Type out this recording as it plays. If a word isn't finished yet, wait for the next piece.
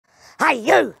Hey,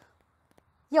 you!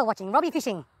 You're watching Robbie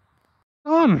Fishing.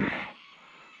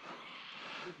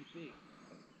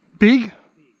 Big?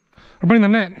 I'll bring the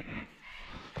net.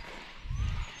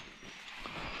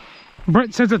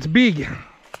 Brett says it's big.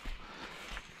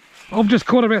 I've just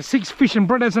caught about 6 fish and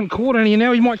Brett hasn't caught any.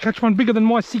 Now he might catch one bigger than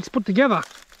my 6 put together.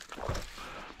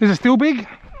 Is it still big?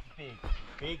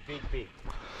 Big. Big.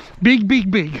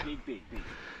 Big. Big.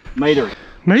 Metre.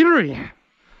 Metre.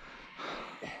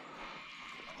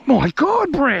 My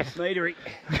God, Brett! Metre.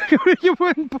 you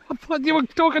were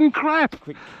talking crap.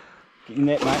 Quick, get in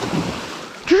that,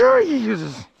 mate.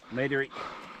 Jesus! Metre.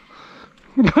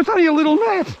 It's only a little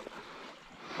net.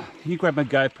 Can you grab my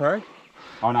GoPro?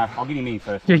 Oh no, I'll get him in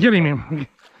first. Yeah, get him in.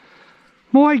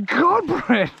 My God,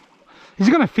 Brett! Is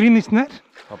he going to fit in this net?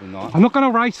 Probably not. I'm not going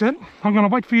to race it. I'm going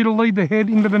to wait for you to lead the head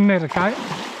into the net, okay?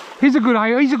 He's a good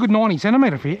 90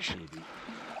 centimetre fish.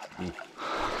 Yeah.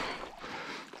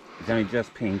 He's only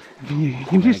just pinged. You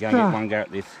can just go get one go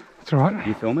at this. That's all right.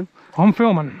 You filming? I'm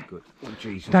filming. Good. Oh,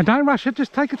 Jesus. Now, don't rush it.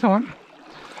 Just take your time.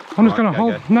 I'm just going to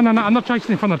hold. Go. No. I'm not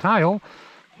chasing him from the tail.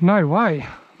 No way.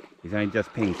 He's only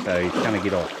just pinged, so he's going to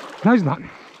get off. No, he's not.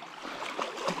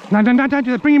 No, don't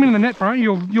do that. Bring him in the net, bro.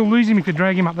 You'll lose him if you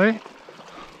drag him up there.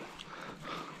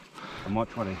 I might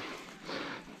try to.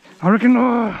 I reckon.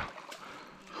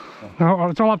 No,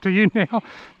 it's all up to you now.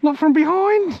 Not from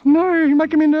behind. No, you're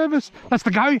making me nervous. That's the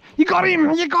go. You got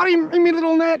him. You got him in my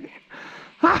little net. No,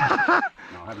 I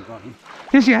haven't got him.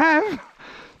 Yes, you have.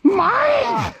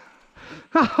 Mate.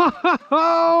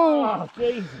 Oh,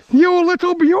 Jesus. You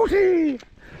little beauty.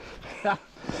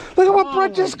 Look at what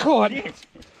Brett just caught. Shit.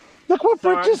 Look what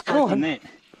Brett just caught. The net.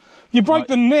 You broke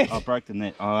the net. I broke the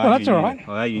net. Oh, that's all right.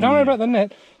 Don't worry about the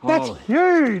net. That's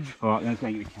huge. All right, let's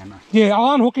go get the camera. Yeah,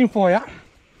 I'll unhook him for you.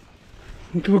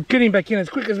 We'll get him back in as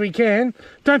quick as we can.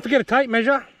 Don't forget a tape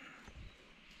measure.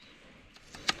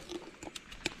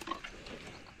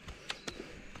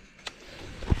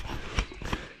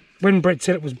 When Brett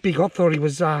said it was big, I thought he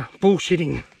was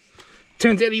bullshitting.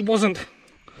 Turns out he wasn't.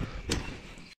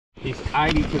 It's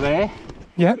 80 to there.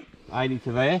 Yep. 80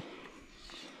 to there.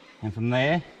 And from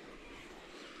there,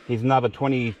 here's another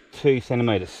 22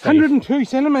 centimetres. So 102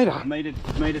 centimetre. metre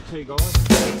 2, guys.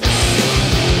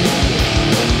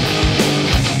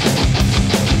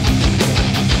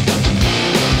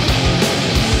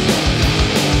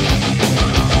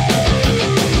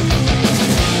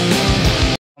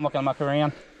 I'm not going to muck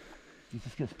around. You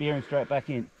just get spearing straight back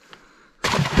in.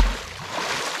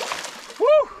 Woo!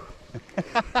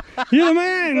 You're the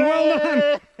man. Well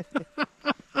done.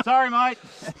 Sorry, mate.